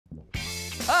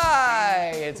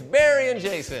it's Barry and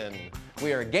Jason.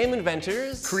 We are game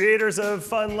inventors. Creators of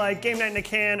fun like Game Night in a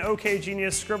Can, OK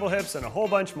Genius, Scribble Hips, and a whole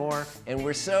bunch more. And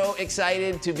we're so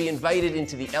excited to be invited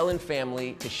into the Ellen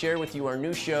family to share with you our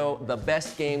new show, The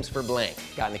Best Games for Blank.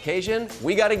 Got an occasion?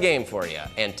 We got a game for you.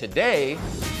 And today,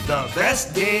 the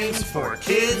best games for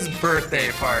kids'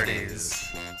 birthday parties.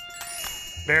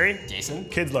 Barry? Jason?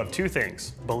 Kids love two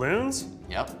things, balloons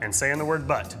Yep. and saying the word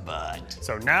butt. But.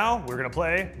 So now we're gonna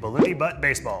play Balloony Butt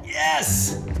Baseball.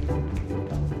 Yes!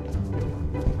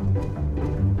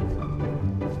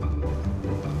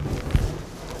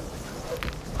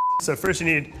 So first you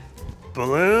need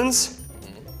balloons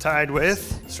tied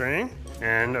with string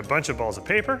and a bunch of balls of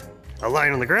paper, a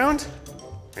line on the ground,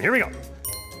 and here we go.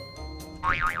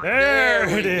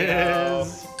 There it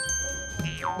is.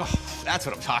 Oh, that's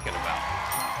what I'm talking about.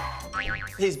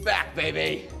 He's back,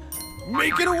 baby.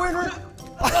 Make it a winner.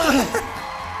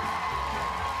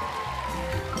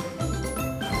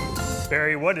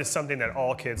 Barry, what is something that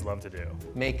all kids love to do?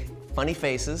 Make funny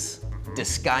faces,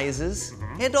 disguises,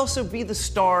 and also be the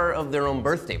star of their own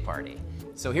birthday party.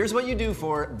 So here's what you do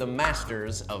for the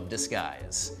masters of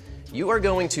disguise. You are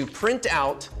going to print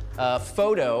out a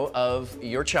photo of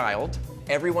your child.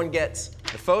 Everyone gets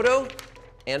the photo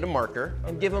and a marker,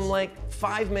 and give them like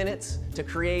 5 minutes to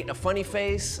create a funny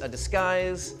face, a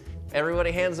disguise.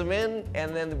 Everybody hands them in,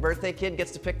 and then the birthday kid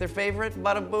gets to pick their favorite.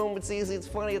 Bada boom, it's easy, it's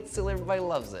funny, it's silly, everybody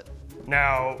loves it.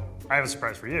 Now, I have a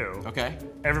surprise for you. Okay.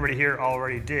 Everybody here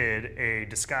already did a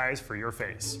disguise for your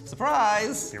face.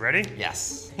 Surprise! You ready?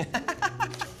 Yes.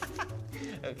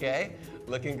 Okay,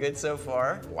 looking good so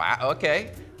far. Wow,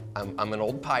 okay. I'm an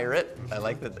old pirate. I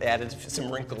like that added some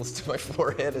wrinkles to my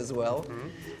forehead as well.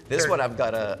 This one, I've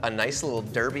got a nice little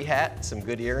derby hat, some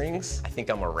good earrings. I think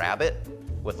I'm a rabbit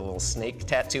with a little snake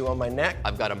tattoo on my neck.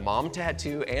 I've got a mom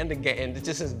tattoo and it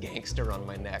just says gangster on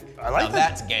my neck.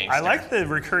 That's gangster. I like the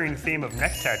recurring theme of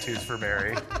neck tattoos for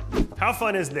Barry. How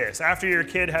fun is this? After your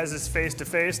kid has his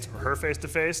face-to-face, or her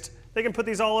face-to-face, they can put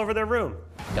these all over their room.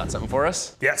 Got something for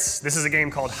us? Yes, this is a game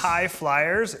called High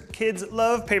Flyers. Kids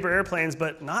love paper airplanes,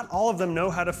 but not all of them know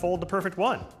how to fold the perfect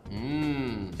one.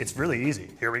 It's really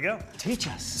easy. Here we go. Teach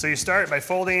us. So you start by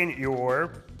folding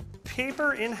your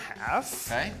paper in half.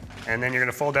 Okay. And then you're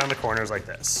gonna fold down the corners like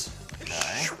this.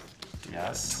 Okay.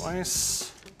 Yes.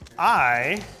 Twice.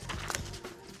 I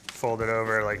fold it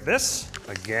over like this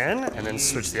again, and then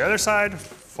switch the other side,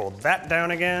 fold that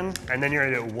down again, and then you're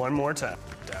gonna do it one more time.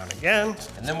 Down again.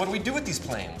 And then what do we do with these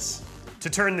planes? To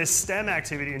turn this STEM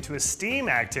activity into a STEAM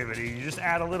activity, you just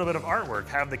add a little bit of artwork.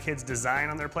 Have the kids design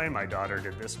on their plane. My daughter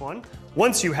did this one.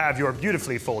 Once you have your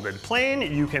beautifully folded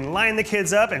plane, you can line the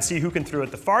kids up and see who can throw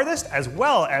it the farthest, as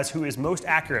well as who is most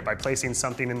accurate by placing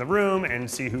something in the room and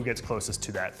see who gets closest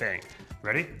to that thing.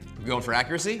 Ready? We going for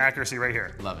accuracy? Accuracy right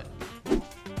here. Love it.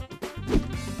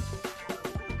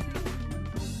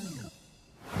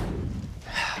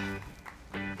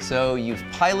 So you've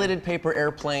piloted paper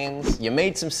airplanes, you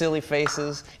made some silly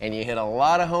faces, and you hit a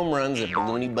lot of home runs at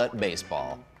Balloony Butt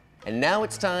Baseball. And now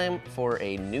it's time for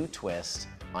a new twist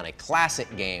on a classic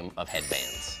game of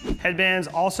headbands. Headbands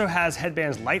also has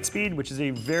Headbands Lightspeed, which is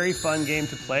a very fun game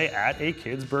to play at a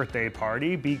kid's birthday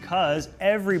party because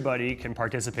everybody can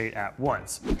participate at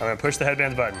once. I'm gonna push the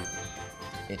Headbands button.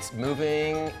 It's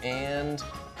moving, and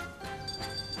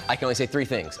I can only say 3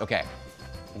 things. Okay.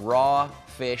 Raw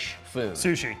fish food.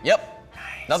 Sushi. Yep. Nice.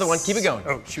 Another one. Keep it going.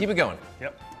 Oh, shoot. Keep it going.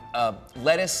 Yep.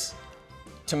 Lettuce,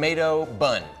 tomato,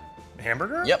 bun.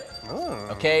 Hamburger? Yep. Oh.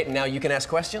 Okay, now you can ask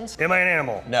questions. Am I an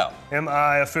animal? No. Am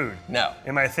I a food? No.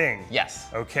 Am I a thing? Yes.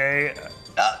 Okay.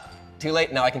 Too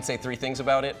late. Now I can say 3 things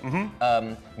about it.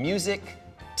 Music,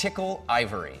 tickle,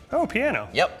 ivory. Oh, piano.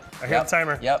 Yep. I hear the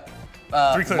timer. Yep.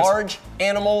 3 clues. Large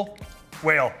animal.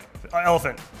 Whale.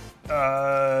 Elephant.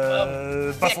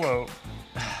 Buffalo.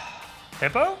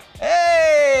 Hippo?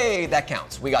 Hey, that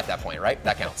counts. We got that point, right?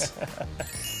 That counts.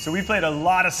 So we played a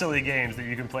lot of silly games that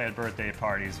you can play at birthday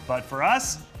parties, but for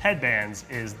us, Headbands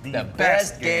is the The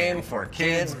best game for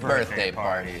kids' birthday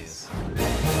parties.